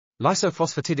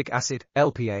Lysophosphatidic acid,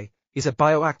 LPA, is a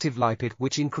bioactive lipid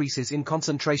which increases in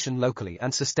concentration locally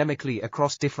and systemically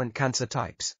across different cancer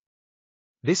types.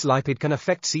 This lipid can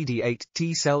affect CD8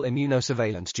 T cell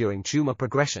immunosurveillance during tumor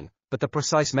progression, but the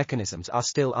precise mechanisms are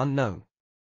still unknown.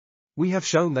 We have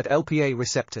shown that LPA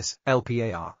receptors,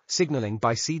 LPAR, signaling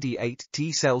by CD8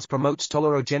 T cells promotes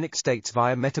tolerogenic states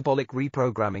via metabolic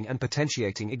reprogramming and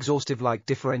potentiating exhaustive-like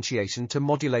differentiation to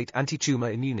modulate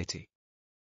anti-tumor immunity.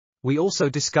 We also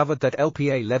discovered that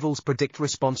LPA levels predict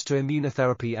response to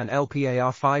immunotherapy and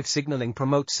LPAR5 signaling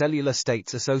promotes cellular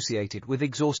states associated with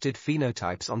exhausted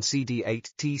phenotypes on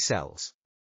CD8 T cells.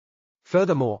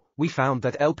 Furthermore, we found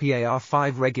that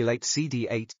LPAR5 regulates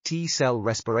CD8 T cell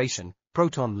respiration,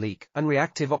 proton leak, and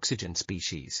reactive oxygen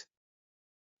species.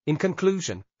 In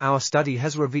conclusion, our study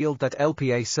has revealed that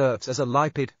LPA serves as a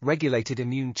lipid-regulated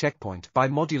immune checkpoint by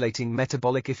modulating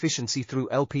metabolic efficiency through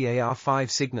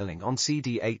LPAR5 signaling on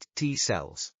CD8 T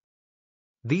cells.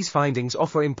 These findings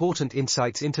offer important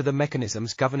insights into the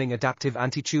mechanisms governing adaptive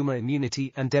anti-tumor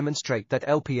immunity and demonstrate that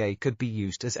LPA could be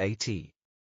used as AT.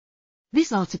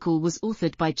 This article was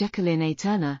authored by Jacqueline A.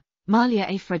 Turner, Malia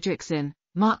A. Fredrickson,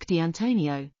 Marc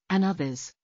D'Antonio, and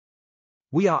others.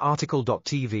 We are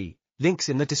RTCLTV, links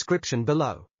in the description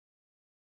below.